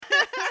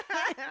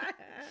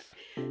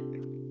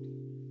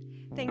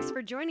Thanks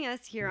for joining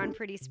us here on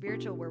Pretty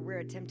Spiritual, where we're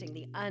attempting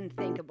the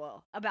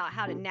unthinkable about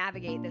how to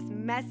navigate this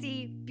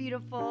messy,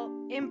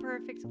 beautiful,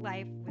 imperfect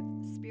life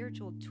with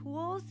spiritual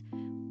tools,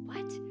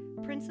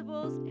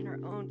 principles, and our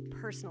own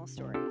personal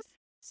stories.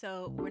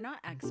 So we're not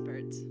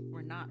experts.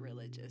 We're not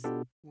religious.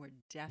 We're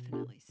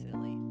definitely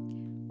silly.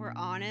 We're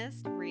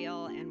honest,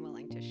 real, and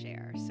willing to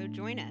share. So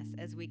join us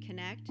as we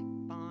connect,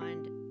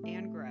 bond,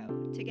 and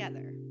grow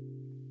together.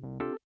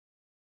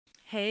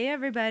 Hey,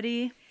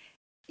 everybody.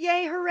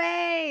 Yay,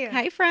 hooray!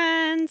 Hi,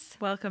 friends.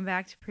 Welcome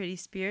back to Pretty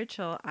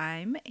Spiritual.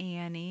 I'm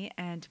Annie,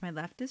 and to my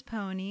left is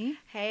Pony.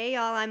 Hey,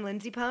 y'all, I'm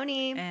Lindsay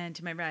Pony. And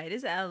to my right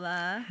is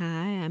Ella. Hi,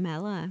 I'm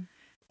Ella.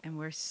 And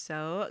we're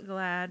so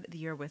glad that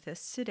you're with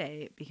us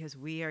today because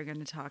we are going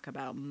to talk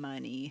about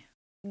money.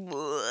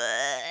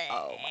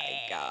 Oh my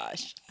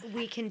gosh.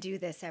 We can do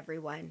this,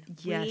 everyone.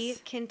 Yes. We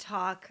can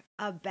talk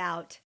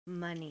about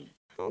money.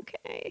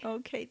 Okay.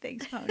 Okay,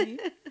 thanks, Pony.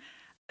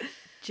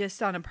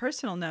 Just on a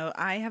personal note,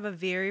 I have a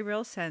very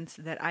real sense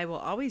that I will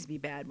always be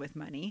bad with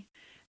money.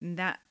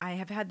 That I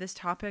have had this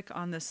topic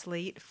on the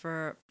slate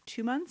for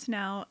 2 months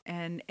now,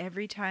 and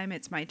every time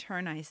it's my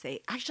turn, I say,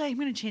 actually, I'm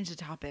going to change the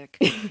topic.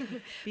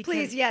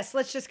 Please, yes,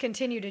 let's just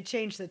continue to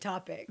change the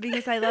topic.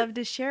 Because I love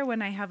to share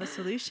when I have a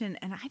solution,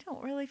 and I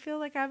don't really feel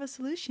like I have a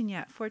solution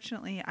yet.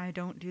 Fortunately, I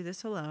don't do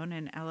this alone,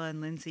 and Ella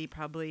and Lindsay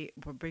probably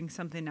will bring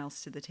something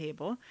else to the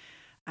table.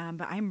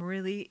 But I'm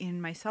really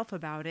in myself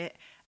about it,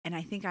 and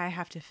I think I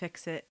have to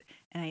fix it,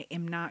 and I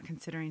am not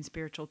considering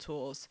spiritual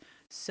tools.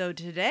 So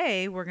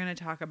today, we're going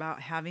to talk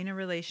about having a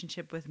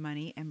relationship with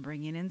money and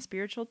bringing in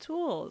spiritual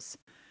tools.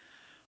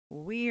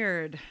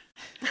 Weird.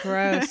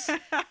 Gross.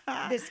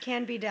 This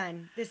can be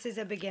done. This is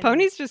a beginning.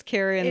 Pony's just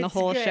carrying the It's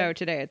whole good. show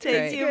today. It's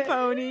Thank great. you,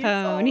 Pony.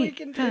 That's all we Pony.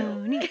 can do.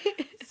 Pony.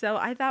 So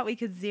I thought we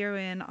could zero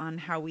in on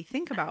how we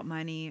think about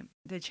money,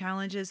 the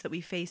challenges that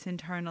we face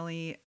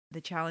internally, the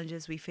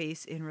challenges we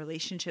face in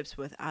relationships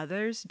with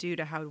others due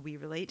to how we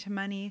relate to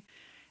money,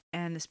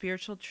 and the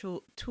spiritual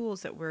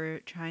tools that we're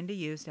trying to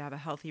use to have a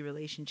healthy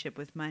relationship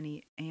with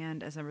money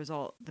and, as a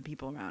result, the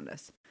people around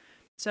us.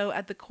 So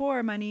at the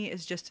core, money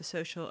is just a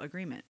social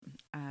agreement,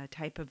 a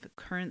type of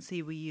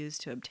currency we use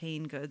to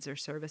obtain goods or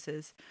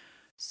services.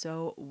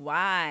 So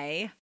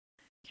why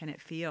can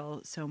it feel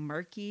so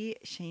murky,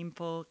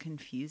 shameful,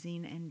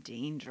 confusing, and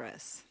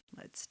dangerous?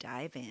 Let's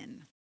dive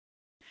in.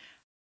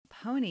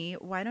 Pony,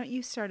 why don't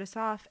you start us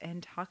off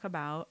and talk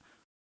about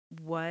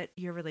what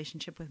your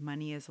relationship with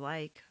money is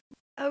like?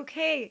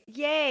 Okay,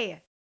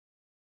 yay.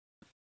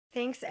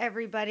 Thanks,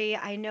 everybody.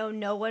 I know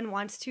no one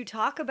wants to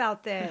talk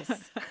about this.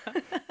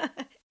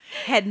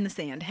 Head in the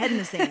sand, head in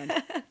the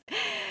sand.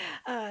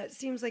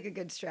 Seems like a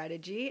good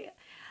strategy.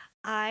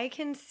 I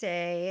can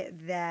say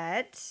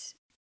that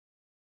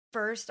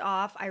first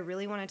off, I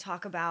really want to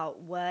talk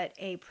about what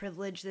a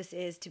privilege this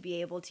is to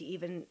be able to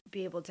even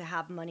be able to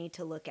have money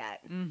to look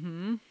at.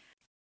 Mm-hmm.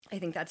 I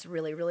think that's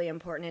really, really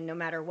important. And no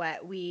matter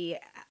what,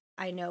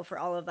 I know for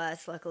all of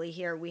us, luckily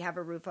here, we have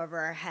a roof over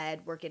our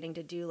head. We're getting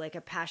to do like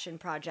a passion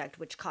project,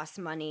 which costs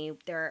money.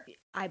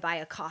 I buy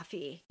a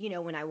coffee,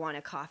 when I want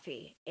a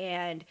coffee.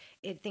 And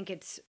I think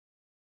it's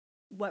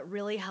what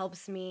really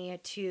helps me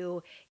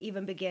to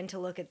even begin to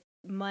look at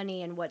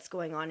money and what's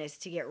going on is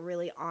to get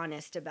really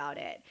honest about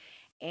it.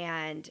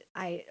 And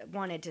I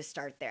wanted to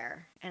start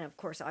there. And of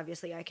course,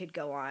 obviously, I could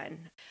go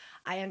on.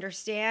 I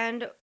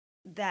understand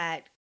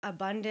that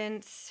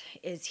abundance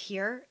is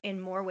here in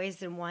more ways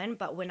than one,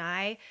 but when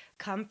I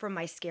come from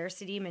my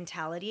scarcity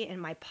mentality and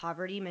my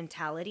poverty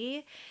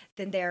mentality,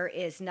 then there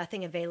is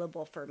nothing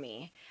available for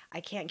me.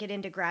 I can't get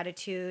into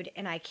gratitude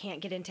and I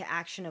can't get into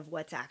action of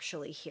what's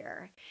actually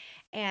here.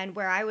 And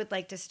where I would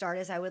like to start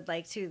is I would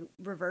like to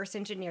reverse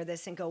engineer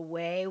this and go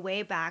way,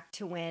 way back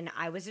to when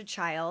I was a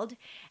child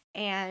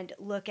and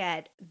look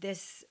at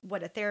this,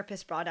 what a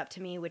therapist brought up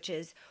to me, which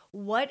is,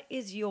 what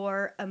is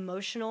your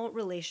emotional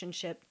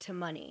relationship to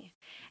money?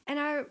 And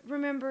I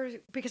remember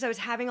because I was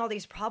having all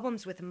these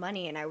problems with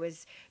money and I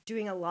was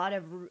doing a lot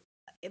of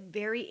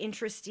very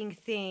interesting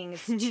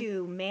things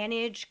to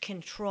manage,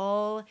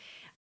 control,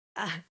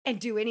 and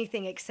do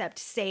anything except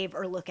save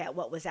or look at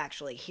what was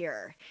actually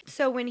here.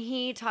 So when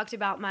he talked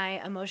about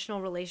my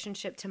emotional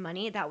relationship to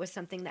money, that was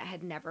something that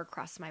had never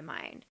crossed my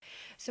mind.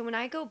 So when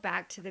I go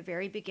back to the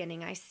very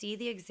beginning, I see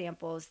the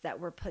examples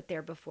that were put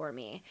there before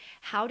me.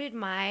 How did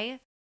my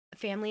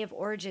family of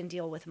origin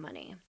deal with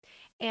money?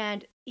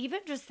 And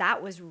even just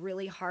that was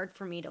really hard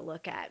for me to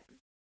look at.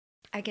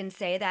 I can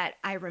say that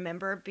I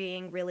remember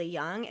being really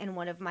young and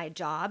one of my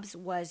jobs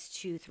was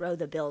to throw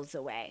the bills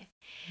away.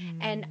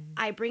 And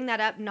I bring that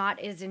up not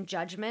as in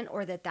judgment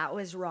or that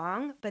was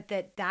wrong, but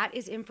that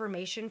is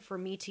information for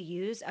me to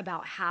use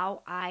about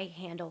how I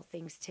handle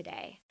things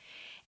today.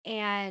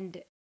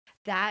 And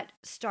that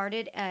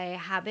started a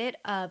habit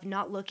of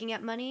not looking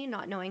at money,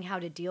 not knowing how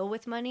to deal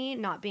with money,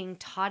 not being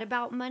taught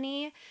about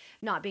money,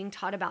 not being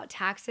taught about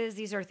taxes.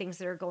 These are things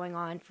that are going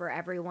on for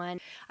everyone.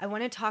 I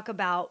want to talk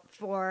about,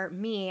 for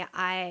me,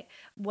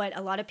 what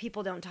a lot of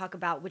people don't talk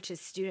about, which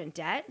is student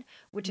debt,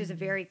 which is a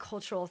very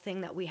cultural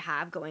thing that we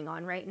have going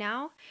on right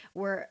now.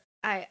 Where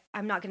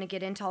I'm not going to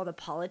get into all the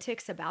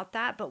politics about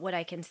that, but what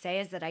I can say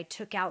is that I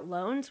took out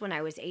loans when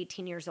I was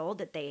 18 years old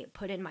that they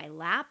put in my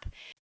lap.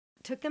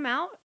 Took them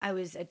out. I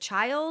was a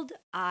child.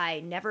 I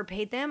never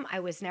paid them.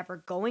 I was never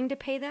going to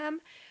pay them.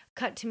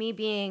 Cut to me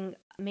being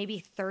maybe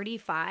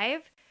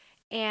 35,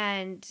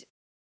 and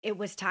it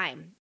was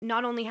time.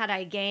 Not only had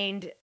I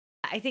gained,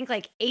 I think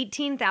like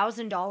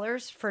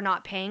 $18,000 for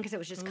not paying because it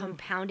was just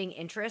compounding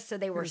interest. So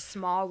they were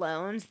small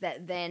loans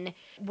that then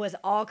was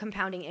all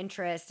compounding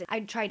interest. I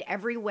tried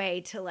every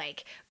way to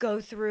like go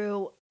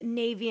through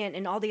Navient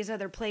and all these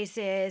other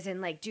places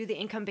and like do the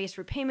income-based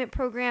repayment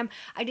program.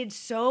 I did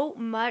so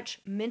much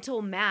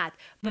mental math,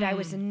 but I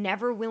was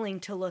never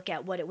willing to look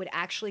at what it would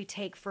actually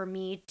take for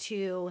me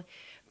to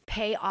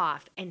pay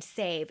off and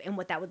save and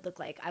what that would look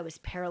like. I was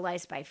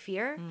paralyzed by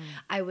fear.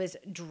 I was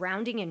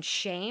drowning in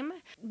shame.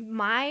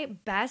 My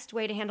best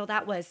way to handle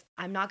that was,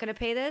 I'm not going to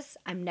pay this.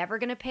 I'm never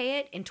going to pay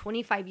it. In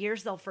 25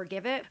 years, they'll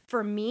forgive it.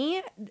 For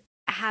me,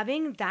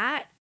 having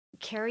that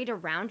carried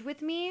around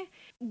with me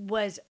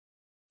was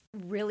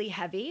really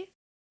heavy.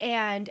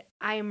 And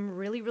I'm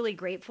really, really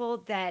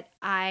grateful that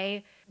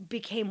I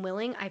became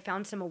willing. I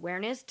found some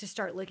awareness to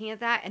start looking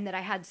at that, and that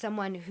I had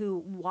someone who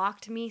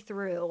walked me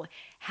through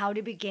how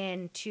to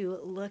begin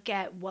to look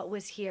at what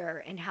was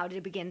here and how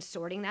to begin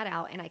sorting that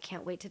out. And I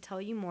can't wait to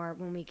tell you more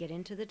when we get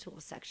into the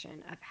tools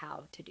section of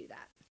how to do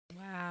that.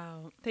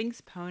 Wow.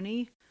 Thanks,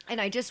 Pony. And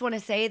I just want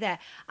to say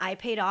that I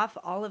paid off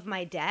all of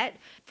my debt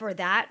for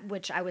that,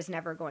 which I was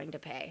never going to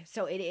pay.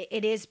 So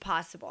it is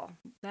possible.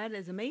 That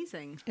is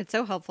amazing. It's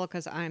so helpful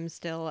because I'm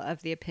still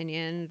of the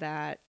opinion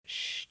that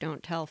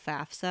don't tell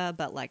FAFSA,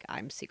 but like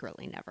I'm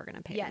secretly never going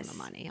to pay them the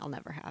money. I'll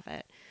never have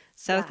it.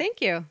 So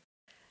thank you.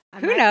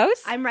 Who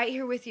knows? I'm right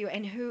here with you.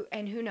 And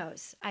who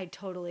knows?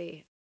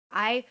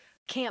 I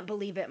can't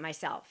believe it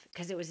myself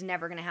because it was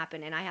never going to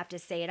happen. And I have to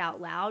say it out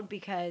loud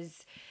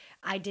because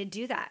I did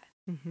do that.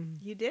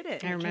 You did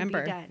it. I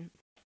remember.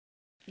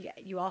 Yeah,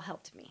 you all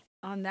helped me.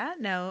 On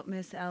that note,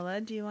 Miss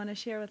Ella, do you want to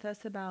share with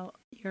us about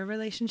your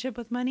relationship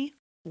with money?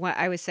 What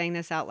I was saying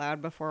this out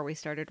loud before we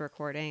started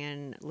recording,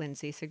 and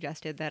Lindsay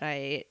suggested that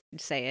I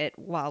say it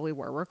while we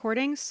were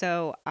recording.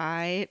 So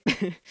I'm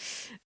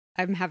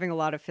having a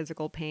lot of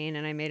physical pain,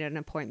 and I made an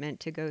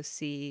appointment to go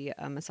see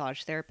a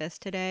massage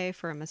therapist today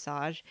for a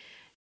massage.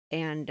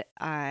 And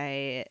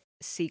I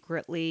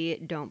secretly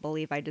don't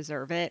believe I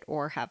deserve it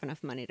or have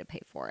enough money to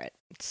pay for it.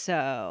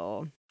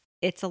 So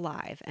it's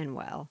alive and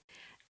well.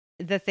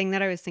 The thing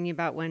that I was thinking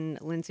about when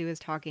Lindsay was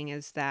talking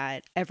is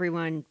that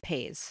everyone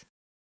pays.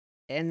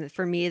 And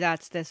for me,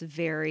 that's this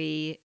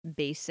very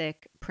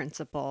basic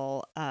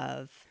principle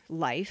of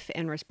life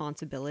and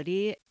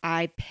responsibility.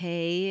 I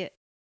pay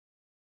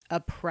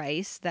a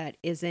price that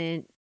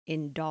isn't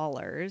in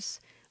dollars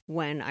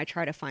when I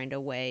try to find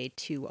a way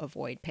to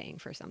avoid paying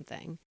for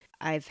something.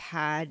 I've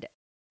had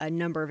a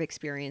number of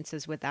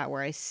experiences with that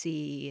where I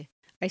see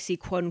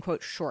quote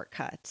unquote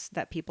shortcuts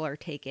that people are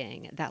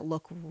taking that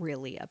look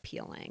really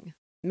appealing.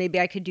 Maybe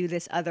I could do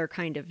this other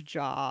kind of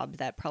job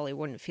that probably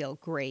wouldn't feel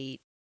great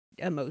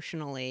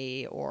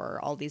emotionally or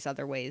all these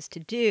other ways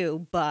to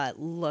do, but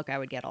look, I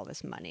would get all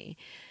this money.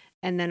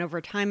 And then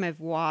over time,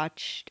 I've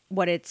watched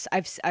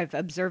I've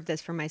observed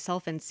this for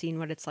myself and seen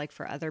what it's like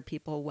for other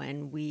people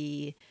when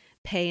we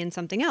pay in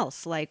something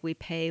else. Like we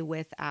pay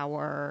with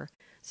our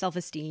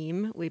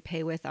self-esteem, we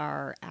pay with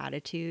our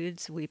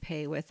attitudes, we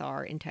pay with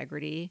our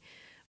integrity,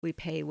 we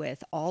pay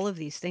with all of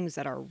these things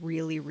that are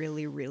really,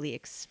 really, really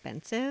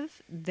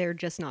expensive. They're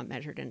just not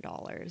measured in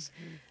dollars.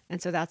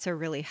 And so that's a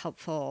really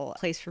helpful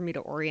place for me to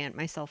orient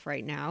myself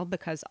right now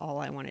because all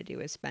I want to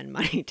do is spend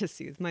money to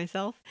soothe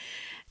myself.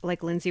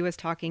 Like Lindsay was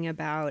talking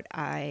about,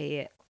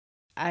 I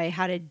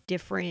had a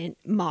different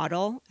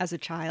model as a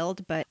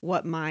child, but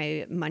what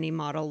my money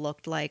model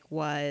looked like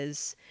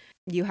was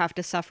you have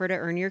to suffer to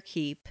earn your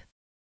keep.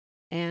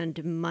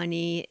 And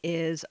money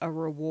is a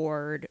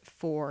reward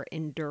for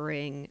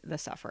enduring the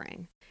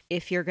suffering.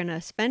 If you're going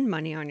to spend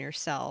money on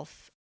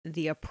yourself,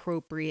 the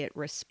appropriate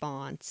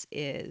response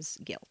is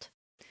guilt.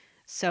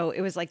 So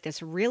it was like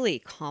this really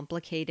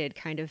complicated,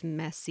 kind of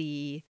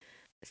messy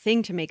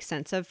thing to make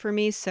sense of for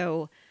me.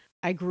 So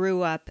I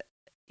grew up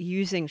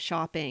using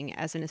shopping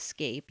as an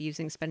escape,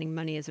 using spending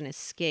money as an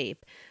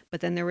escape.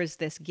 But then there was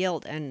this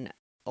guilt and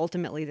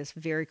ultimately this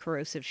very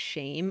corrosive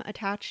shame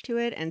attached to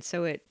it. And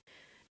so it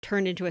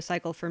turned into a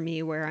cycle for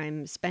me where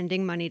I'm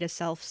spending money to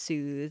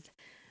self-soothe,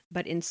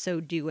 but in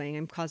so doing,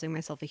 I'm causing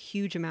myself a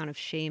huge amount of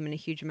shame and a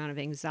huge amount of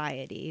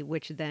anxiety,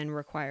 which then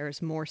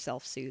requires more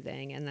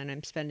self-soothing. And then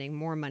I'm spending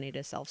more money to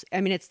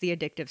it's the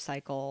addictive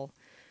cycle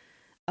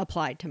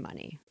applied to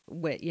money.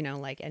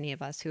 Like any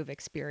of us who have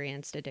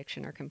experienced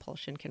addiction or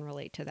compulsion can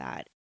relate to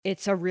that.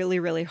 It's a really,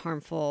 really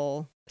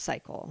harmful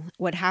cycle.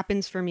 What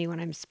happens for me when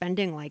I'm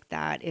spending like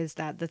that is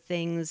that the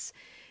things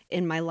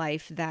in my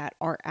life that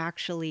are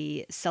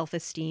actually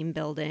self-esteem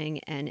building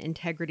and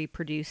integrity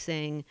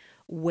producing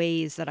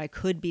ways that I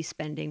could be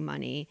spending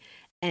money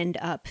end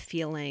up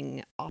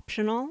feeling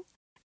optional,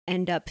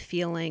 end up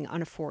feeling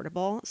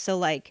unaffordable. So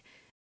like,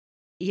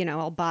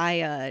 I'll buy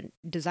a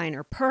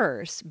designer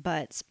purse,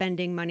 but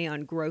spending money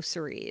on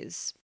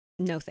groceries,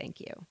 no thank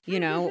you,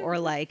 or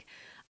like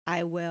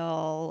I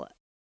will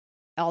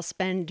I'll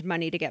spend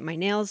money to get my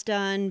nails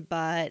done,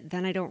 but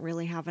then I don't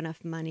really have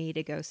enough money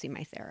to go see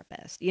my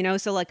therapist.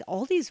 So like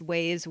all these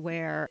ways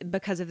where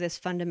because of this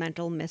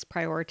fundamental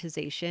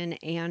misprioritization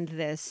and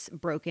this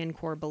broken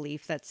core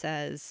belief that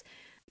says,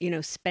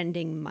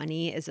 spending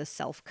money is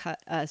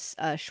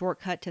a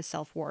shortcut to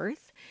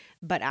self-worth,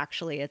 but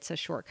actually it's a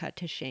shortcut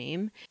to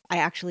shame. I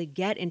actually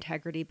get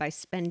integrity by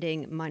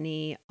spending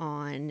money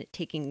on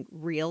taking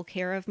real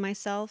care of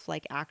myself,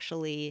 like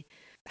actually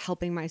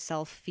helping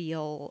myself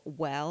feel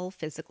well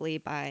physically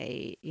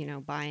by,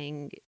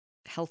 buying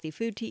healthy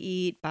food to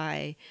eat,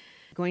 by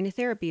going to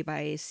therapy,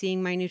 by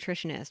seeing my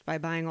nutritionist, by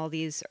buying all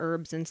these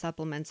herbs and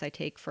supplements I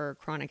take for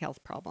chronic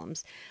health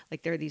problems.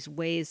 Like there are these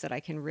ways that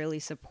I can really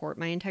support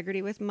my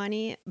integrity with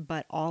money,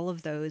 but all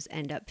of those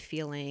end up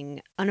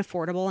feeling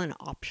unaffordable and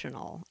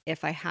optional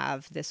if I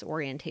have this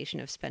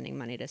orientation of spending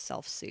money to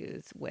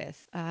self-soothe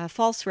with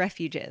false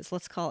refuges,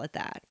 let's call it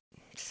that.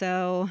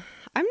 So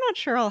I'm not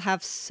sure I'll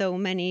have so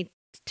many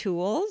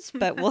tools,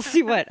 but we'll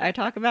see what I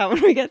talk about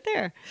when we get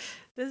there.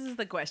 This is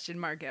the question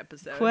mark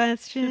episode.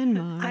 Question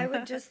mark. I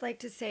would just like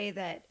to say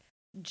that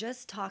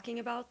just talking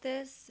about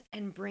this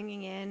and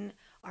bringing in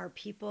our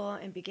people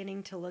and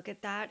beginning to look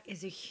at that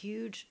is a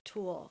huge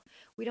tool.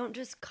 We don't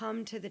just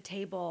come to the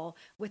table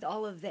with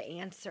all of the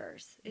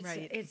answers.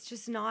 It's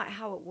just not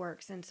how it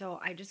works. And so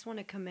I just want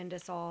to commend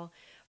us all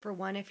for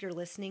one, if you're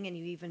listening and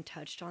you even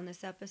touched on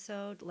this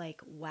episode,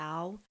 like,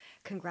 wow,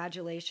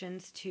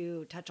 congratulations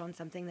to touch on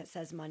something that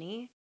says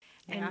money.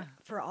 And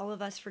for all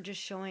of us for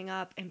just showing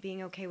up and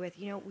being okay with,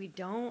 we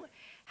don't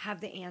have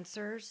the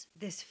answers.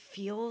 This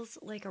feels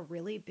like a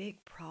really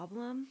big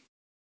problem.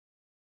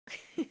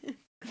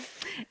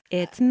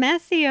 It's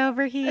messy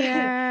over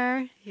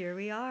here. Here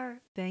we are.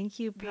 Thank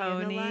you,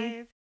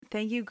 Pony.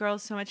 Thank you,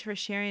 girls, so much for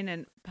sharing.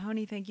 And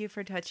Pony, thank you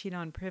for touching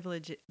on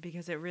privilege,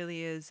 because it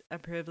really is a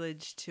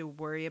privilege to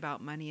worry about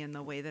money in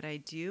the way that I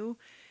do.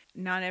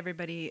 Not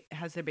everybody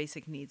has their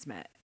basic needs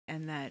met,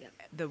 and that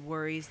the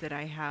worries that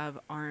I have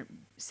aren't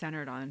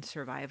centered on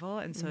survival.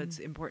 And so it's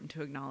important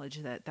to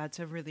acknowledge that that's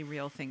a really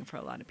real thing for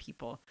a lot of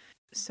people.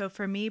 So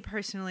for me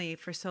personally,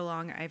 for so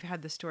long, I've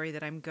had the story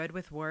that I'm good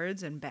with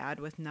words and bad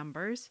with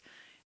numbers.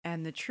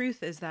 And the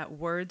truth is that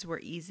words were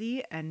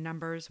easy and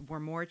numbers were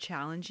more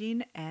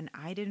challenging. And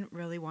I didn't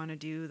really want to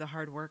do the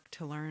hard work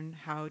to learn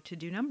how to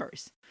do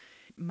numbers.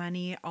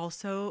 Money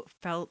also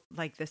felt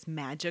like this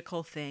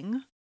magical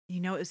thing.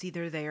 It was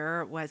either there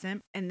or it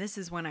wasn't. And this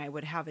is when I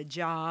would have a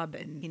job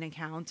and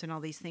accounts and all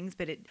these things.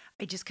 But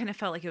I just kind of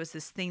felt like it was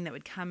this thing that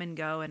would come and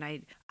go. And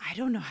I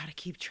don't know how to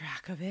keep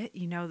track of it.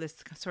 This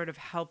sort of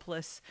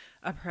helpless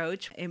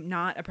approach,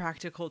 not a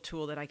practical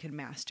tool that I could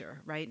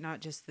master, right? Not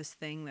just this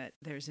thing that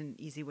there's an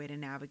easy way to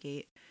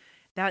navigate.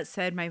 That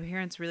said, my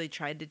parents really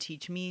tried to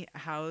teach me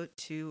how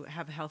to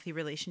have a healthy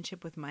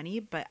relationship with money,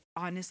 but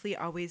honestly,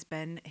 always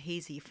been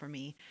hazy for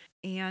me.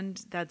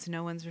 And that's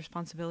no one's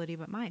responsibility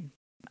but mine.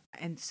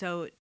 And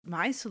so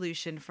my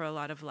solution for a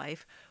lot of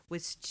life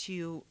was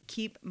to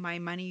keep my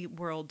money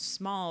world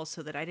small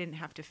so that I didn't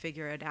have to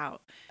figure it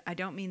out. I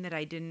don't mean that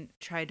I didn't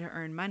try to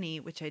earn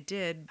money, which I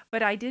did,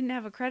 but I didn't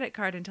have a credit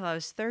card until I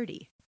was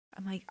 30.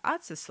 I'm like,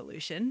 that's a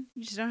solution.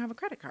 You just don't have a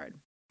credit card.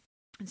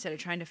 Instead of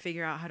trying to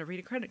figure out how to read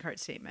a credit card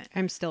statement.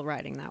 I'm still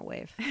riding that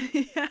wave.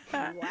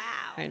 Wow.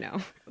 I know.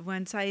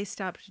 Once I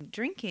stopped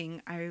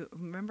drinking, I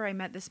remember I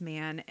met this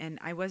man, and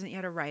I wasn't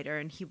yet a writer,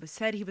 and he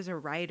said he was a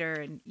writer,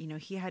 and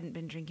he hadn't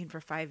been drinking for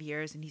 5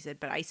 years, and he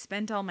said, but I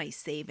spent all my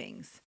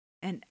savings.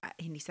 And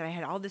he said, I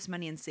had all this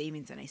money in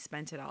savings and I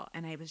spent it all.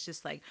 And I was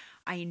just like,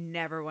 I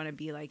never want to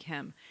be like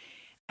him.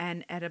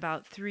 And at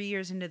about 3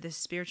 years into this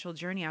spiritual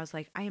journey, I was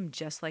like, I am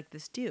just like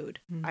this dude.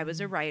 Mm-hmm. I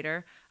was a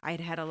writer. I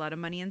had a lot of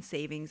money in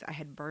savings. I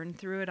had burned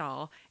through it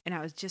all. And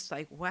I was just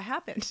like, what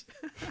happened?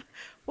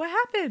 What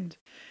happened?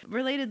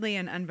 Relatedly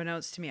and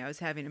unbeknownst to me, I was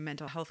having a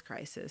mental health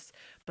crisis.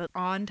 But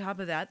on top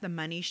of that, the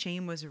money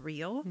shame was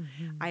real.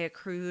 Mm-hmm. I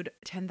accrued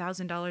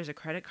 $10,000 of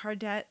credit card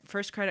debt,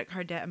 first credit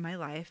card debt in my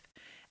life.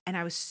 And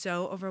I was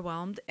so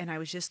overwhelmed, and I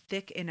was just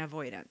thick in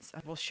avoidance.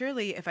 Well,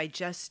 surely if I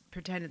just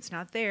pretend it's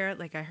not there,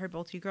 like I heard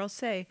both you girls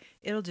say,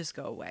 it'll just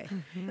go away.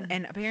 Mm-hmm.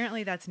 And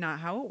apparently that's not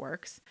how it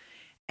works.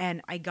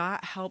 And I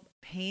got help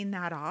paying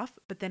that off,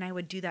 but then I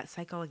would do that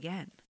cycle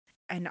again.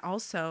 And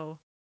also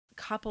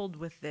coupled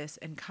with this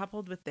and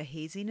coupled with the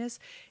haziness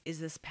is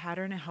this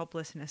pattern of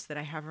helplessness that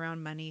I have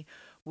around money,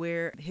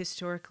 where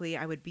historically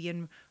I would be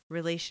in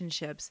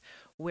relationships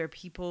where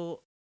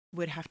people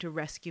would have to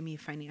rescue me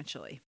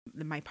financially,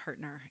 my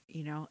partner,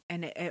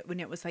 and when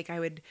it was like I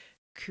would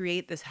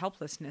create this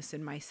helplessness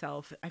in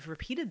myself. I've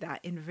repeated that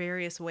in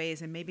various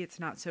ways, and maybe it's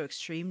not so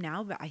extreme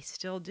now, but I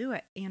still do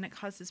it, and it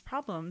causes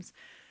problems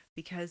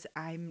because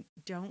I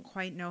don't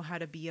quite know how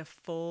to be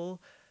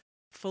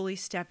fully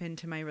step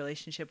into my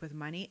relationship with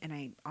money, and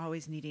I'm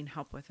always needing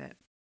help with it.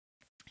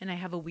 And I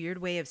have a weird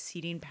way of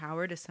ceding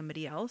power to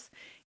somebody else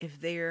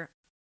if they're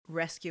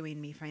rescuing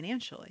me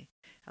financially.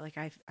 Like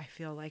I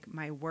feel like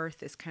my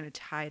worth is kind of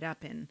tied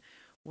up in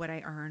what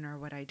I earn or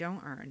what I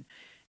don't earn.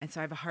 And so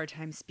I have a hard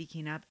time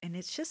speaking up. And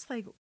it's just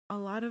like a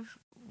lot of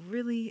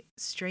really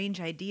strange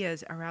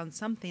ideas around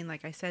something,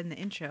 like I said in the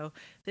intro,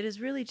 that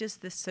is really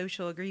just this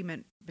social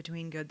agreement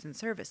between goods and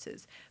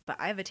services. But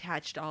I've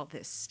attached all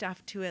this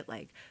stuff to it,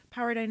 like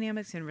power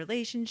dynamics in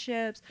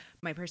relationships,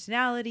 my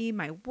personality,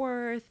 my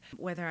worth,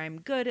 whether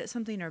I'm good at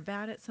something or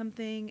bad at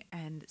something.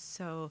 And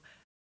so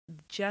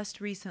just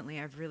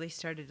recently, I've really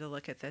started to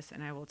look at this,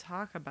 and I will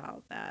talk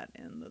about that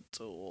in the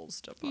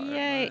tools department.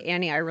 Yay,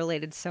 Annie, I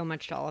related so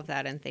much to all of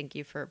that, and thank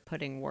you for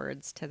putting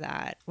words to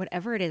that.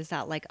 Whatever it is,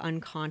 that like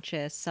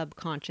unconscious,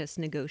 subconscious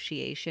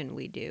negotiation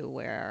we do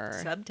where...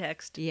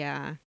 Subtext.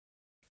 Yeah,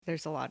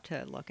 there's a lot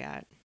to look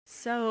at.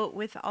 So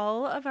with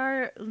all of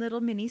our little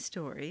mini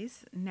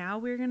stories, now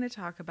we're going to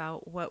talk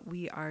about what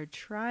we are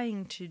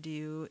trying to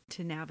do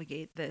to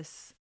navigate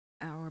this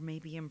or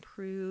maybe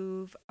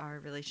improve our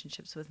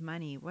relationships with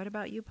money. What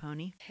about you,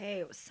 Pony?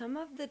 Okay, some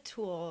of the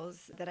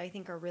tools that I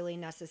think are really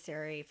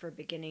necessary for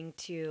beginning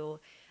to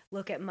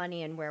look at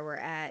money and where we're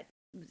at.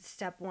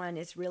 Step one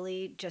is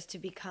really just to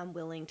become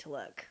willing to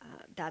look.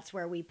 That's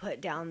where we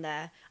put down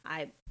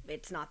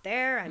it's not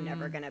there, I'm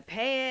never going to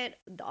pay it.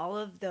 All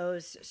of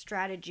those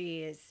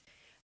strategies,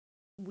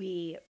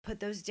 we put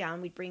those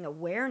down, we bring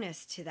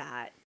awareness to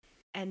that,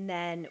 and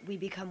then we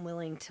become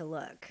willing to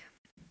look.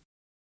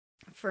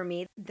 For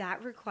me,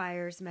 that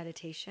requires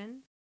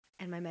meditation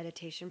and my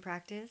meditation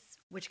practice,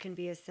 which can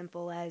be as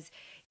simple as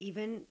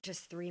even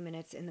just 3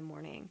 minutes in the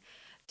morning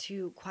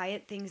to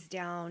quiet things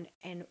down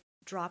and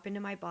drop into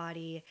my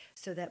body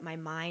so that my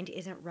mind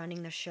isn't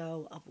running the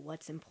show of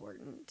what's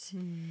important.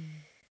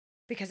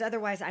 Because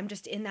otherwise, I'm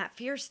just in that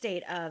fear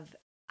state of,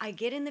 I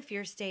get in the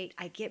fear state,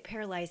 I get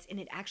paralyzed,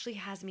 and it actually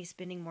has me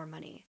spending more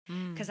money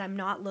because I'm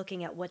not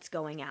looking at what's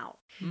going out.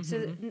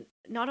 So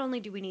not only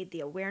do we need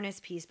the awareness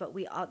piece, but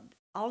we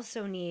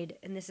also need,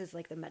 and this is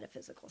like the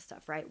metaphysical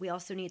stuff, right? We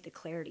also need the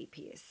clarity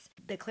piece.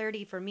 The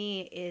clarity for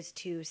me is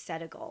to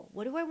set a goal.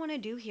 What do I want to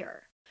do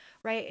here?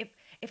 Right?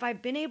 If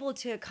I've been able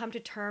to come to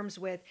terms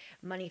with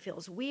money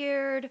feels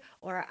weird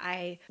or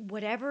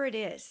whatever it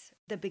is,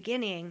 the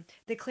beginning,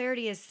 the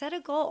clarity is set a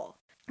goal.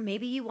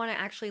 Maybe you want to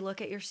actually look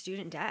at your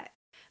student debt.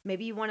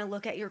 Maybe you want to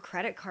look at your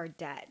credit card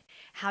debt,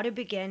 how to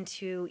begin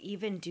to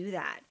even do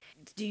that.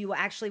 Do you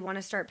actually want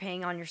to start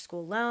paying on your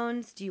school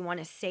loans? Do you want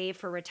to save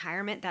for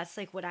retirement? That's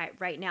like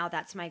right now,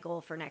 that's my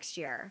goal for next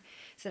year.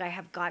 So that I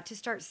have got to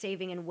start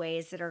saving in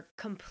ways that are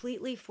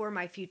completely for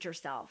my future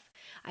self.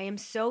 I am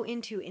so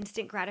into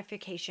instant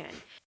gratification.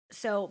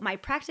 So my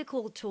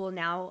practical tool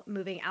now,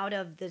 moving out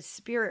of the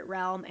spirit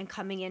realm and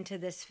coming into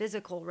this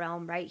physical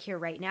realm right here,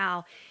 right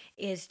now,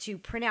 is to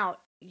print out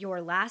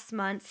your last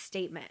month's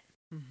statement.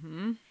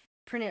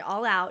 Print it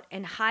all out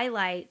and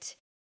highlight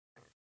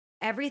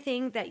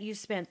everything that you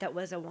spent that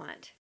was a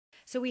want.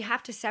 So we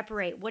have to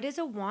separate what is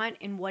a want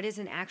and what is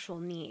an actual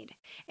need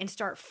and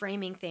start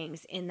framing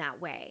things in that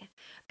way.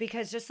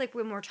 Because just like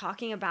when we're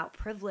talking about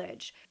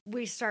privilege,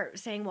 we start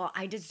saying, well,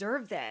 I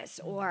deserve this,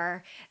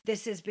 or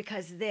this is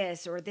because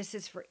this, or this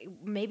is for,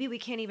 maybe we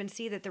can't even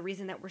see that the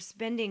reason that we're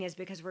spending is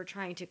because we're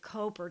trying to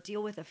cope or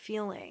deal with a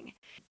feeling.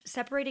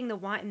 Separating the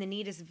want and the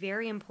need is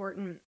very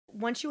important.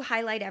 Once you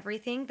highlight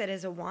everything that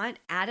is a want,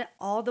 add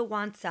all the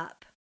wants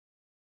up.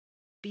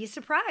 Be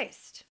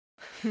surprised.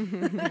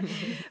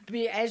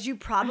 As you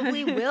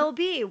probably will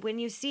be when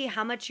you see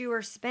how much you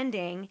are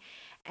spending.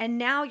 And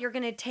now you're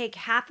going to take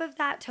half of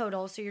that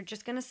total. So you're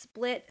just going to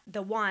split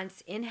the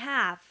wants in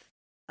half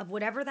of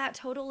whatever that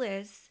total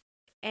is.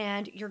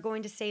 And you're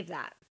going to save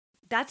that.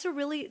 That's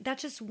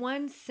just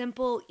one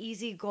simple,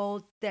 easy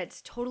goal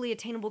that's totally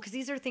attainable because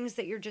these are things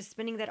that you're just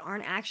spending that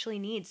aren't actually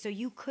needs. So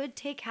you could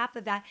take half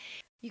of that.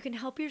 You can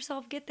help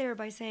yourself get there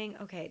by saying,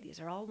 okay, these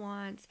are all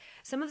wants.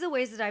 Some of the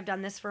ways that I've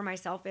done this for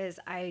myself is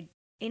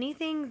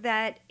anything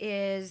that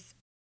is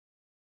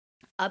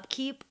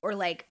upkeep or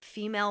like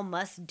female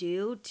must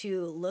do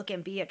to look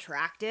and be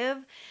attractive,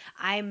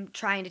 I'm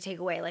trying to take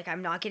away. Like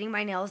I'm not getting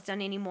my nails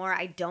done anymore.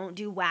 I don't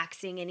do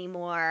waxing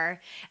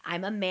anymore.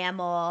 I'm a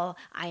mammal.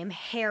 I am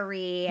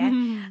hairy.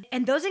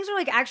 And those things are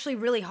like actually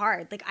really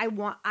hard. Like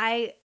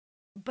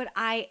but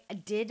I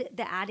did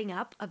the adding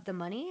up of the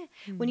money.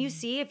 When you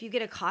see if you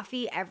get a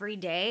coffee every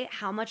day,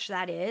 how much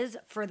that is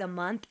for the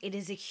month, it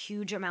is a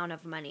huge amount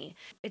of money.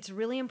 It's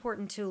really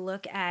important to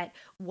look at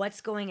what's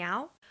going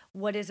out,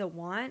 what is a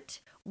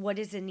want, what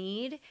is a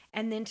need,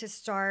 and then to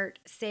start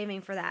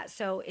saving for that.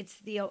 So it's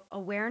the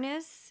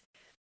awareness,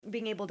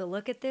 being able to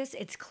look at this,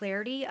 it's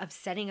clarity of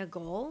setting a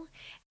goal,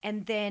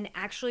 and then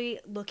actually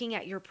looking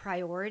at your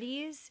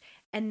priorities.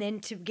 And then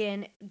to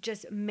begin,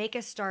 just make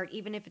a start,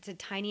 even if it's a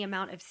tiny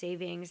amount of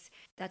savings.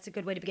 That's a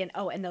good way to begin.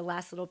 Oh, and the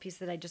last little piece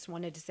that I just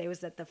wanted to say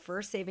was that the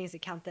first savings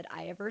account that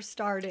I ever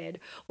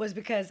started was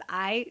because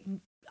I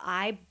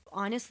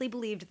honestly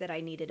believed that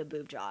I needed a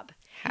boob job.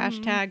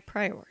 Hashtag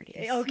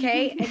priorities.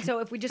 Okay. And so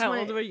if we just How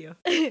old were you?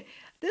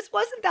 This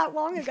wasn't that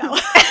long ago.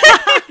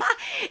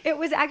 It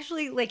was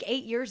actually like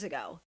 8 years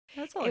ago.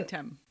 That's a long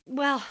time.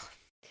 Well,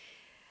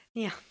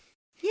 yeah.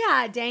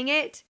 Yeah, dang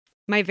it.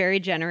 My very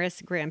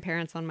generous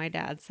grandparents on my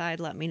dad's side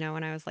let me know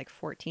when I was like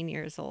 14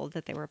 years old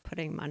that they were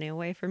putting money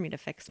away for me to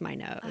fix my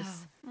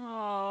nose,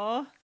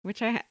 Oh,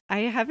 which I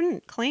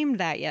haven't claimed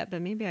that yet,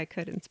 but maybe I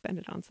could and spend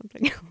it on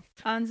something else.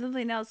 on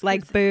something else.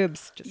 Like 'cause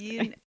boobs. Just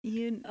kidding.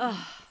 you,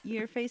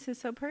 your face is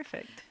so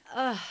perfect.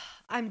 Ugh,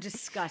 I'm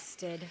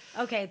disgusted.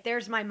 Okay,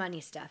 there's my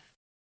money stuff.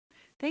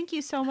 Thank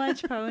you so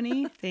much,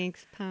 Pony.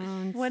 Thanks,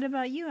 Pounds. What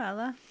about you,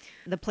 Ella?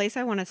 The place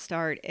I want to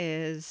start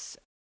is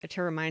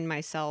to remind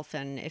myself,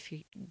 and if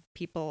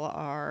people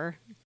are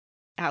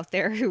out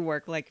there who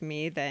work like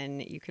me, then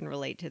you can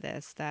relate to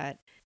this, that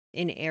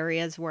in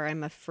areas where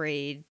I'm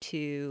afraid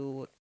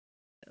to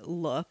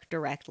look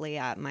directly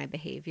at my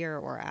behavior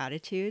or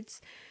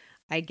attitudes,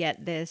 I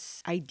get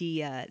this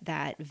idea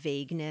that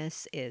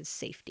vagueness is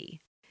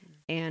safety.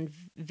 And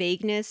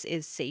vagueness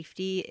is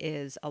safety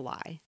is a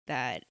lie.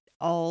 That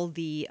all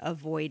the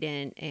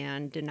avoidant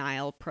and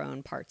denial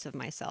prone parts of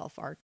myself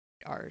are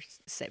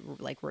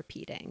like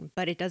repeating,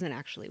 but it doesn't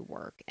actually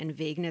work. And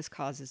vagueness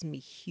causes me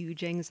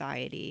huge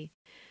anxiety.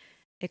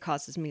 It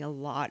causes me a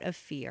lot of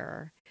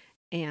fear.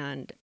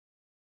 And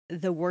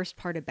the worst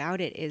part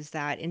about it is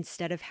that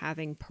instead of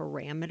having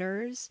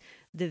parameters,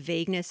 the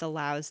vagueness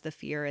allows the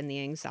fear and the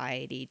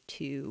anxiety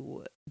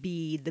to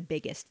be the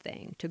biggest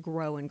thing, to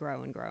grow and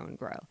grow and grow and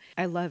grow.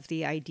 I love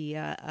the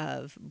idea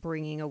of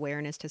bringing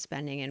awareness to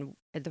spending.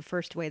 And the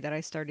first way that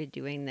I started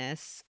doing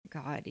this,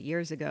 God,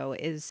 years ago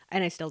is,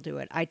 and I still do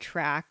it, I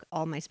track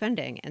all my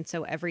spending. And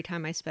so every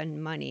time I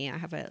spend money, I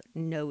have a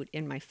note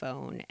in my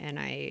phone and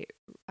I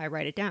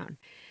write it down.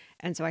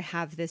 And so I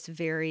have this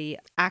very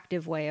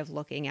active way of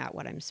looking at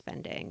what I'm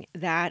spending.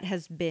 That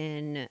has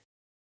been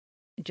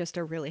just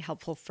a really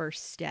helpful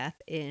first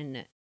step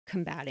in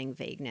combating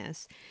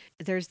vagueness.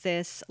 There's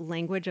this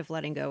Language of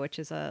Letting Go, which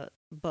is a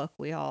book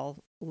we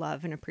all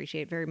love and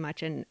appreciate very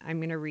much. And I'm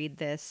going to read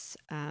this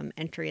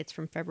entry. It's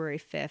from February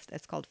 5th.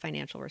 It's called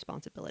Financial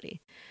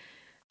Responsibility.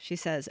 She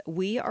says,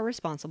 "We are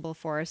responsible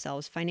for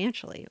ourselves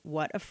financially.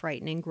 What a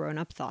frightening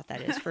grown-up thought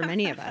that is for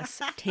many of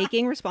us.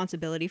 Taking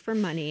responsibility for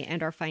money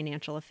and our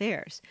financial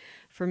affairs.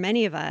 For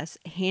many of us,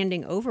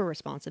 handing over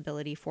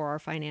responsibility for our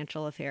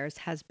financial affairs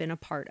has been a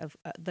part of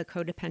the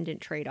codependent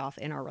trade-off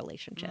in our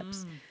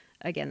relationships."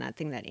 Again, that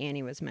thing that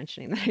Annie was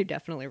mentioning that I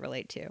definitely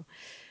relate to.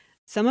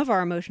 Some of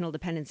our emotional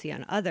dependency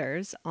on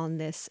others, on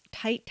this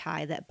tight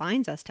tie that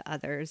binds us to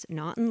others,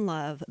 not in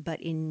love,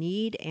 but in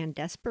need and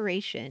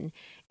desperation,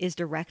 is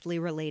directly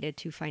related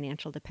to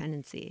financial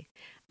dependency.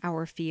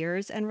 Our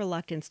fears and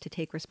reluctance to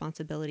take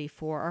responsibility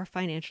for our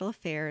financial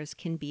affairs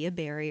can be a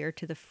barrier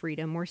to the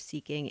freedom we're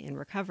seeking in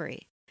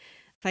recovery.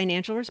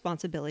 Financial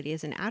responsibility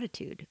is an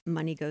attitude.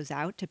 Money goes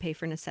out to pay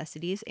for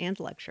necessities and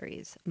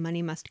luxuries.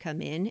 Money must come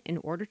in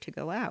order to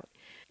go out.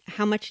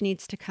 How much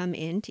needs to come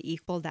in to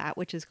equal that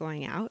which is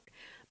going out?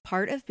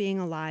 Part of being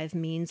alive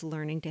means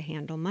learning to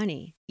handle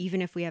money.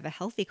 Even if we have a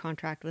healthy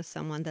contract with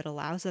someone that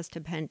allows us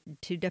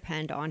to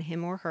depend on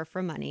him or her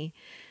for money,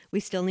 we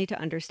still need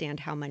to understand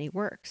how money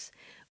works.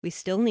 We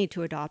still need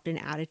to adopt an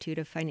attitude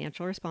of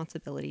financial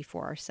responsibility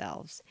for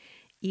ourselves.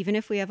 Even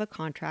if we have a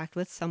contract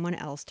with someone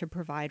else to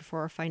provide for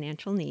our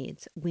financial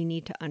needs, we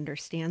need to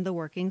understand the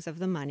workings of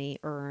the money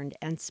earned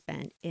and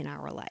spent in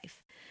our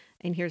life.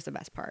 And here's the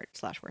best part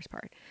 / worst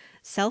part.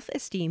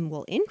 Self-esteem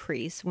will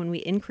increase when we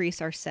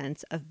increase our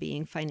sense of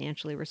being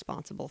financially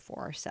responsible for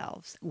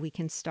ourselves. We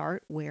can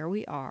start where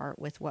we are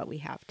with what we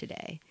have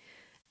today.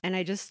 And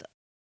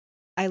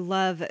I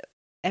love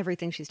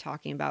everything she's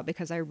talking about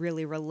because I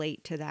really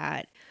relate to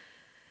that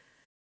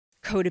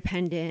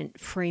codependent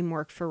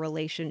framework for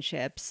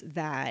relationships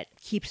that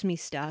keeps me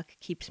stuck,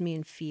 keeps me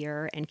in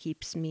fear, and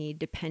keeps me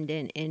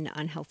dependent in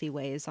unhealthy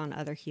ways on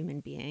other human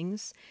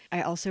beings.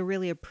 I also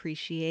really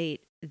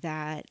appreciate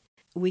that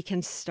we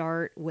can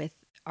start with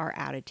our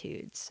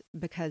attitudes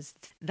because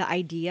the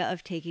idea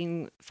of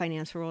taking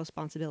financial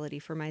responsibility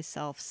for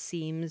myself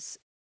seems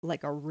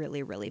like a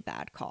really, really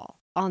bad call.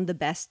 On the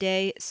best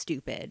day,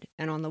 stupid.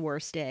 And on the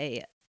worst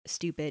day,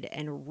 stupid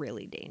and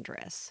really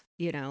dangerous.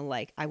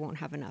 Like I won't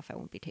have enough, I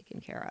won't be taken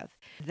care of.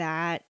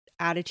 That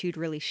attitude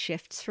really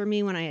shifts for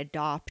me when I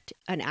adopt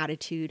an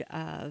attitude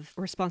of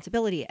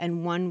responsibility.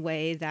 And one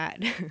way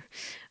that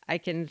I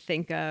can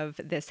think of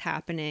this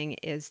happening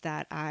is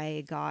that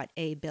I got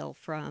a bill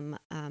from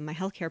my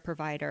healthcare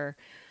provider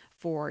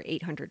for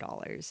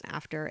 $800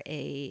 after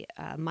a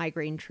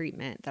migraine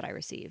treatment that I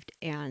received.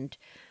 And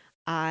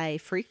I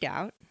freaked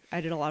out.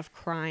 I did a lot of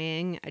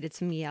crying. I did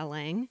some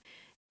yelling.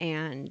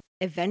 And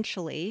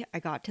eventually I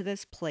got to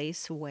this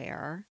place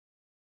where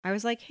I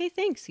was like, hey,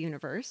 thanks,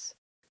 universe.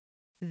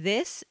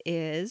 This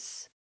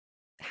is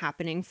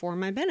happening for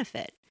my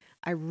benefit.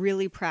 I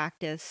really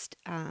practiced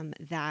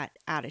that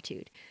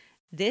attitude.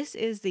 This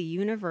is the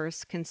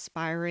universe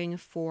conspiring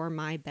for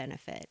my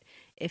benefit.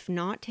 If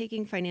not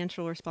taking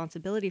financial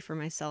responsibility for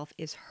myself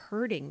is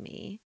hurting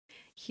me,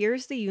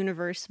 here's the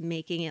universe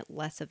making it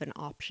less of an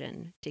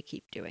option to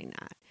keep doing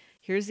that.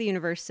 Here's the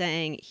universe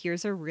saying,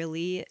 here's a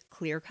really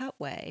clear-cut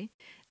way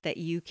that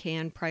you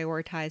can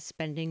prioritize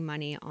spending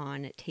money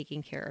on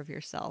taking care of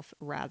yourself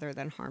rather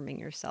than harming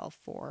yourself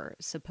for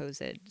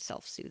supposed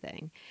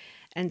self-soothing.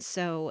 And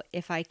so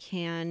if I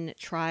can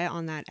try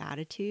on that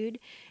attitude,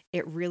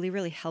 it really,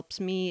 really helps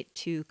me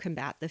to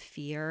combat the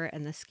fear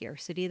and the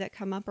scarcity that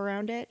come up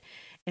around it.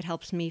 It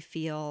helps me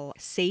feel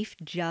safe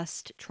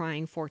just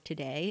trying for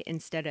today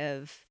instead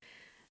of,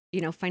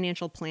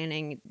 financial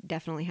planning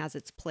definitely has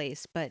its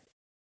place, but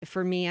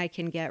for me, I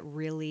can get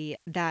really,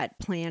 that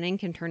planning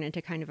can turn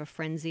into kind of a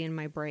frenzy in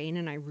my brain,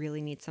 and I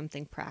really need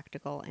something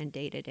practical and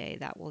day to day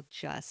that will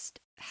just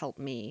help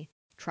me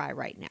try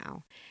right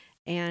now.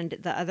 And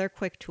the other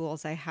quick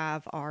tools I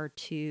have are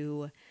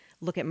to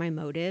look at my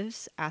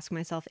motives, ask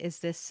myself, is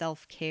this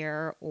self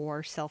care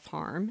or self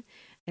harm?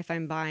 If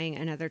I'm buying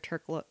another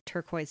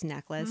turquoise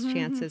necklace,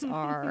 chances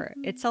are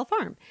it's self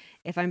harm.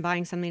 If I'm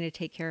buying something to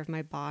take care of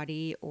my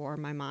body or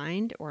my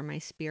mind or my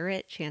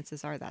spirit,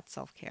 chances are that's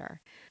self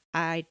care.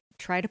 I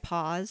try to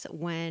pause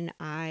when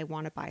I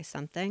want to buy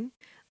something.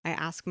 I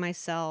ask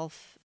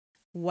myself,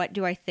 what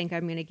do I think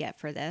I'm going to get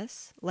for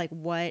this? Like,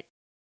 what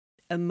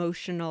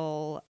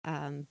emotional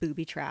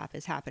booby trap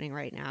is happening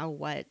right now?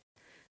 What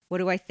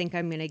do I think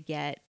I'm going to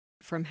get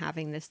from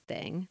having this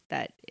thing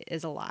that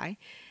is a lie?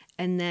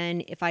 And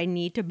then if I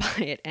need to buy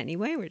it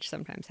anyway, which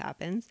sometimes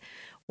happens,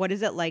 what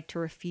is it like to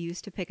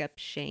refuse to pick up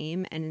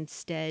shame and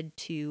instead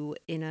to,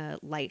 in a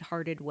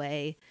lighthearted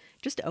way,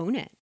 just own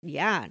it?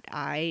 Yeah,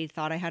 I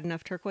thought I had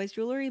enough turquoise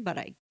jewelry, but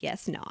I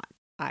guess not.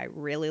 I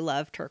really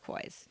love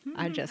turquoise.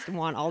 I just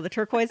want all the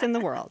turquoise in the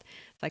world.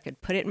 If I could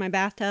put it in my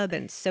bathtub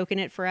and soak in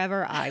it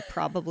forever, I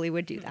probably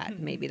would do that.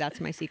 Maybe that's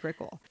my secret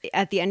goal.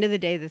 At the end of the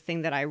day, the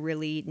thing that I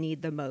really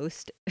need the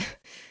most,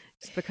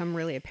 it's become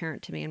really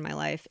apparent to me in my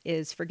life,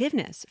 is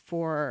forgiveness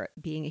for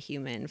being a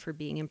human, for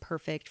being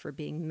imperfect, for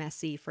being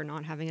messy, for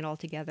not having it all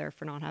together,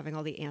 for not having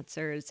all the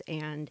answers.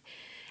 And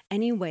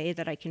any way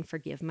that I can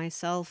forgive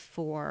myself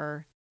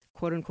for,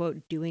 quote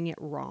unquote, doing it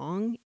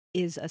wrong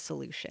is a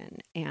solution.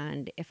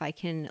 And if I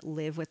can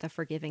live with a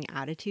forgiving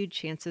attitude,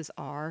 chances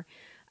are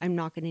I'm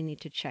not going to need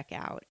to check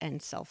out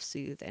and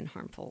self-soothe in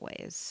harmful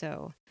ways.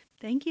 So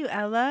Thank you,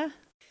 Ella.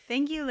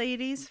 Thank you,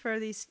 ladies, for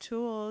these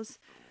tools.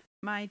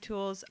 My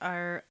tools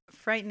are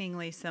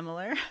frighteningly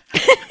similar.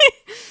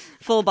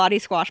 full body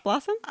squash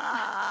blossom.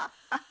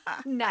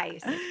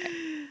 Nice.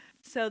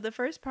 So the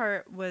first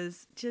part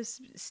was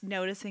just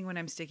noticing when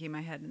I'm sticking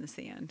my head in the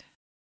sand.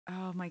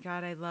 Oh my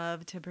God, I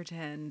love to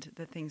pretend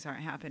that things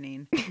aren't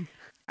happening.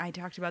 I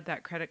talked about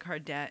that credit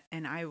card debt,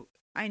 and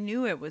I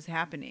knew it was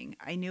happening.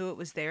 I knew it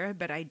was there,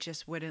 but I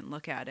just wouldn't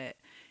look at it.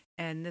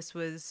 And this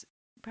was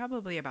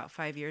probably about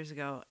 5 years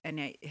ago, and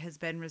it has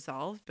been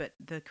resolved, but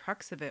the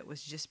crux of it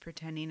was just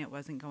pretending it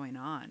wasn't going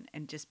on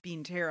and just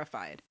being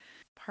terrified.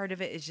 Part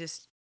of it is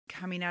just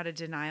coming out of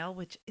denial,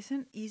 which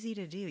isn't easy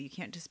to do. You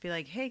can't just be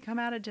like, hey, come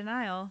out of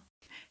denial.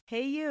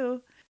 Hey,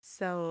 you.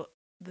 So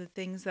the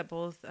things that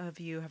both of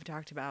you have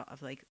talked about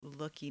of like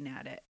looking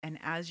at it. And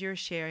as you're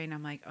sharing,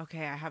 I'm like,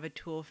 okay, I have a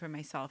tool for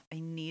myself. I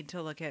need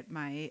to look at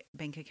my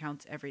bank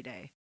accounts every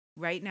day.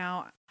 Right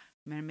now,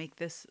 I'm going to make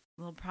this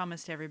little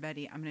promise to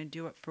everybody. I'm going to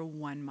do it for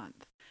 1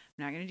 month.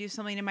 I'm not going to do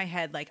something in my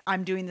head like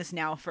I'm doing this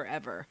now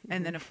forever.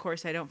 And then of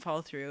course I don't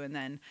follow through and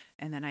then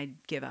I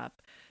give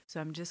up. So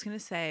I'm just going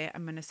to say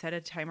I'm going to set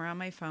a timer on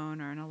my phone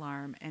or an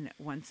alarm, and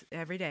once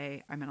every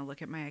day I'm going to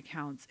look at my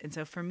accounts. And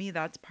so for me,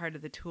 that's part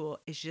of the tool,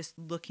 is just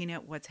looking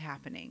at what's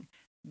happening,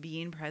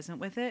 being present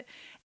with it.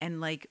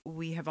 And like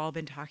we have all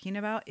been talking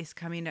about, is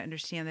coming to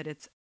understand that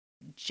it's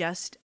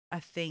just a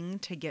thing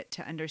to get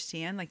to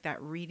understand, like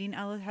that reading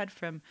Ella had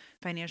from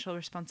Financial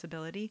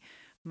Responsibility.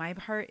 My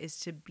part is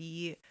to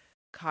be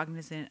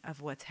cognizant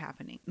of what's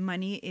happening.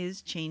 Money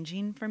is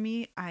changing for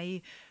me.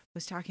 I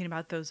was talking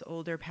about those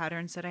older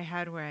patterns that I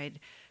had where I'd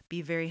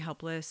be very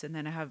helpless, and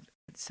then I have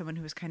someone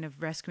who was kind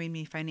of rescuing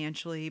me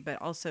financially, but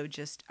also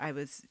just I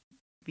was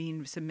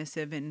being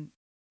submissive in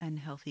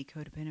unhealthy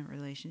codependent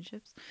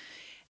relationships.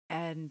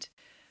 And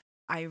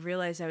I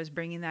realized I was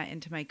bringing that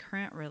into my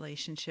current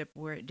relationship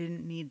where it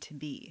didn't need to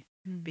be,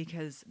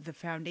 because the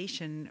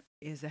foundation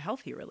is a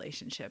healthy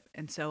relationship.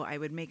 And so I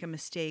would make a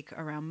mistake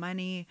around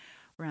money,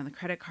 around the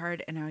credit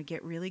card, and I would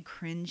get really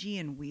cringy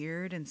and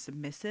weird and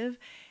submissive.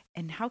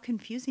 And how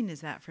confusing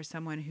is that for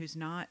someone who's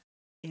not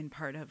in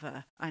part of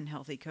a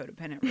unhealthy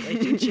codependent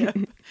relationship?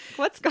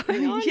 What's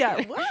going on? Yeah.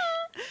 here? What?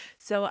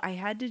 So I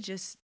had to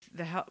just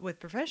the help with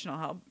professional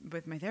help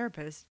with my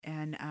therapist,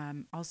 and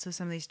also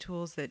some of these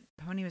tools that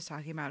Pony was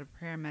talking about of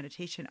prayer and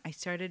meditation. I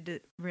started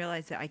to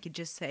realize that I could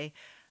just say,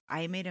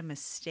 I made a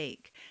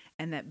mistake,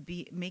 and that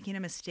making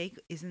a mistake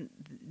isn't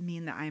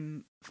mean that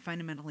I'm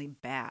fundamentally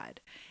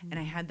bad. And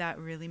I had that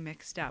really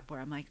mixed up where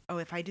I'm like, oh,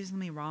 if I do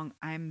something wrong,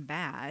 I'm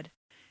bad,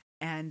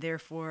 and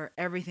therefore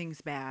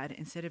everything's bad,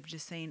 instead of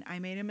just saying, I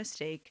made a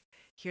mistake,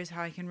 here's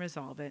how I can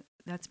resolve it.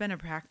 That's been a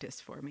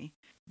practice for me.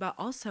 But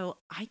also,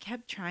 I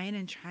kept trying,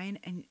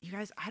 and you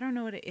guys, I don't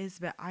know what it is,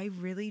 but I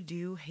really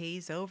do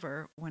haze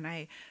over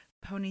when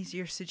Pony's,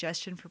 your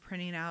suggestion for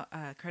printing out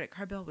a credit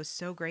card bill was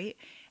so great.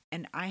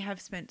 And I have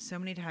spent so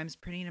many times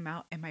printing them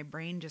out, and my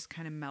brain just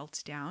kind of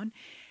melts down.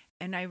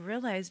 And I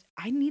realized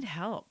I need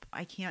help.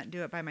 I can't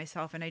do it by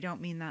myself. And I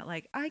don't mean that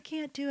like, I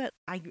can't do it.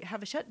 I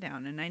have a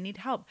shutdown and I need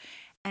help.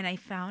 And I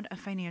found a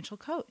financial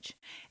coach.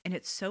 And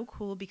it's so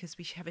cool because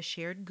we have a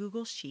shared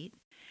Google Sheet.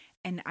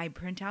 And I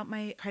print out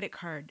my credit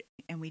card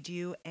and we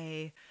do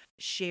a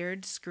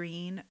shared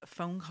screen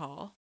phone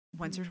call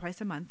once or twice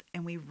a month,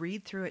 and we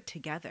read through it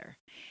together.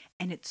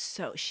 And it's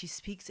so, she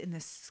speaks in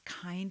this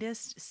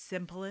kindest,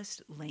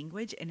 simplest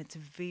language, and it's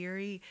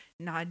very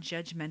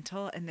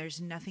non-judgmental, and there's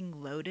nothing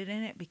loaded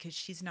in it because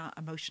she's not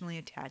emotionally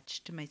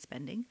attached to my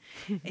spending.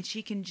 And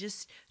she can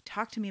just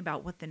talk to me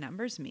about what the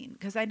numbers mean,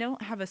 because I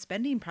don't have a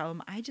spending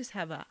problem. I just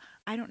have a,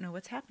 I don't know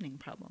what's happening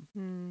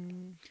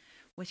problem,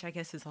 which I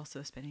guess is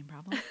also a spending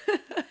problem,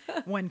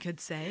 one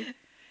could say.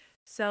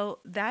 So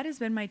that has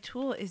been my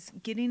tool, is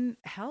getting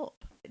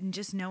help and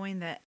just knowing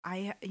that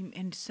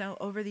and so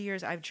over the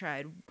years I've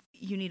tried,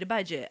 you need a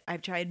budget.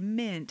 I've tried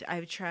Mint.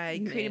 I've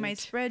tried creating my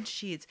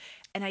spreadsheets,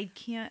 and I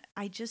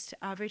just,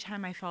 every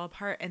time I fall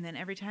apart, and then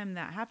every time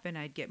that happened,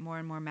 I'd get more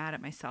and more mad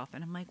at myself.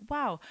 And I'm like,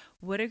 wow,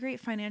 what a great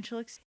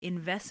financial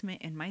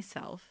investment in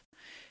myself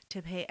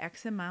to pay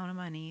X amount of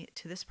money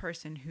to this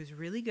person who's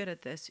really good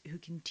at this, who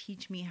can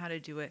teach me how to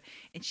do it.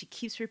 And she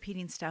keeps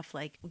repeating stuff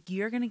like,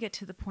 you're going to get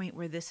to the point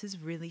where this is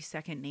really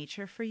second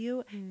nature for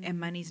you, and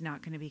money's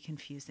not going to be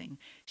confusing.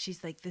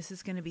 She's like, this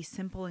is going to be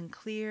simple and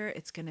clear.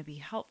 It's going to be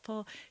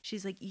helpful.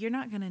 She's like, you're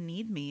not going to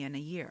need me in a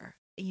year.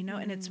 You know,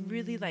 and it's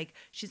really like,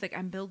 she's like,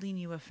 I'm building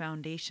you a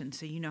foundation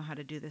so you know how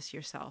to do this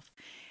yourself.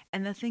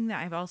 And the thing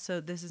that I've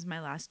also, this is my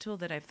last tool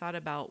that I've thought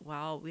about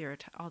while we are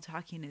all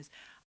talking, is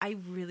I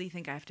really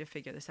think I have to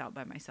figure this out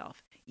by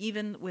myself.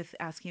 Even with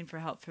asking for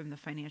help from the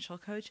financial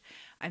coach,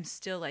 I'm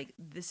still like,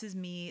 this is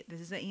me. This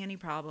is an Annie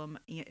problem.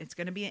 It's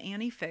going to be an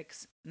Annie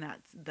fix. And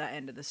that's the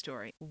end of the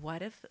story.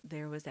 What if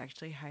there was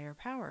actually higher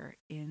power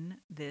in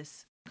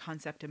this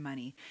concept of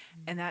money?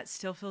 And that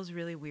still feels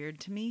really weird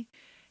to me.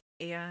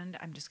 And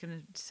I'm just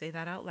going to say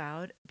that out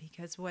loud,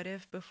 because what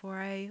if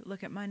before I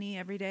look at money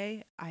every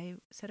day, I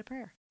said a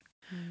prayer?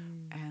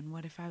 And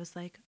what if I was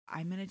like,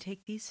 I'm going to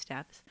take these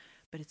steps,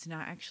 but it's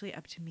not actually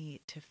up to me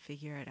to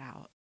figure it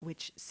out,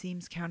 which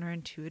seems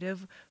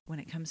counterintuitive when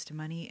it comes to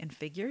money and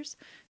figures,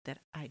 that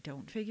I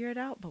don't figure it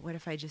out. But what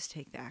if I just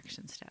take the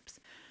action steps?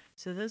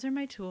 So those are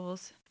my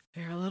tools.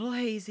 They're a little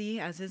hazy,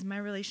 as is my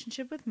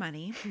relationship with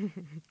money.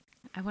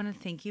 I want to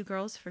thank you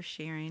girls for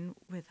sharing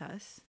with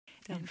us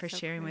and for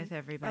sharing with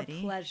everybody.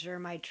 A pleasure,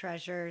 my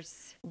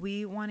treasures.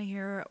 We want to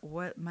hear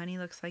what money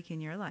looks like in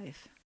your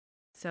life.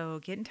 So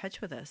get in touch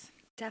with us.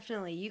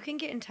 Definitely. You can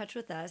get in touch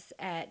with us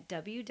at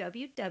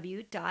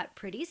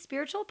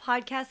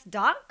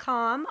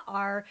www.prettyspiritualpodcast.com,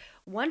 our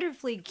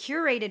wonderfully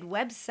curated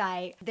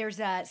website. There's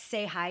a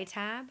Say Hi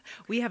tab.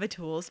 We have a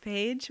tools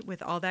page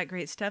with all that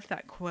great stuff.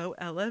 That quote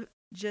Ella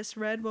just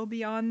read will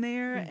be on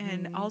there,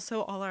 and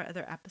also all our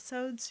other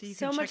episodes, so you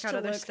can check out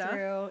other stuff.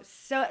 Through.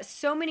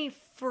 So many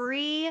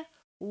free,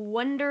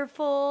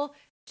 wonderful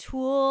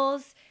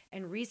tools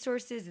and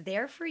resources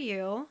there for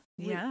you.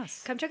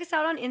 Yes. Come check us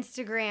out on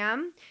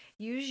Instagram.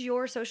 Use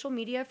your social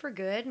media for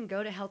good and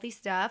go to healthy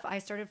stuff. I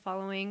started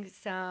following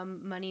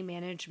some money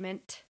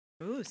management.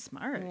 Ooh,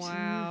 smart.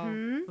 Wow.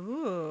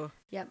 Ooh.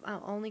 Yep,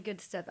 only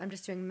good stuff. I'm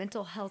just doing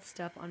mental health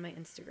stuff on my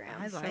Instagram.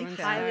 I like that.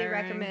 Highly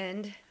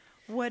recommend.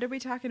 What are we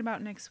talking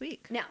about next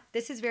week? Now,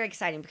 this is very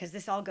exciting because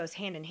this all goes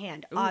hand in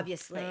hand,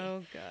 obviously.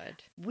 Oh, good.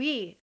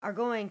 We are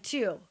going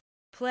to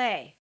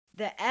play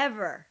the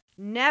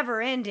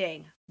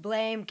never-ending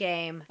Blame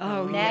Game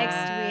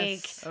next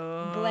week.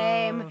 Oh.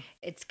 Blame.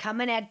 It's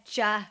coming at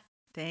ya.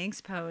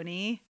 Thanks,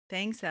 Pony.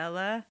 Thanks,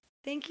 Ella.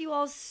 Thank you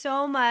all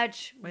so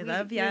much. We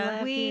love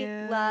ya. We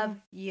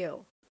love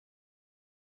you.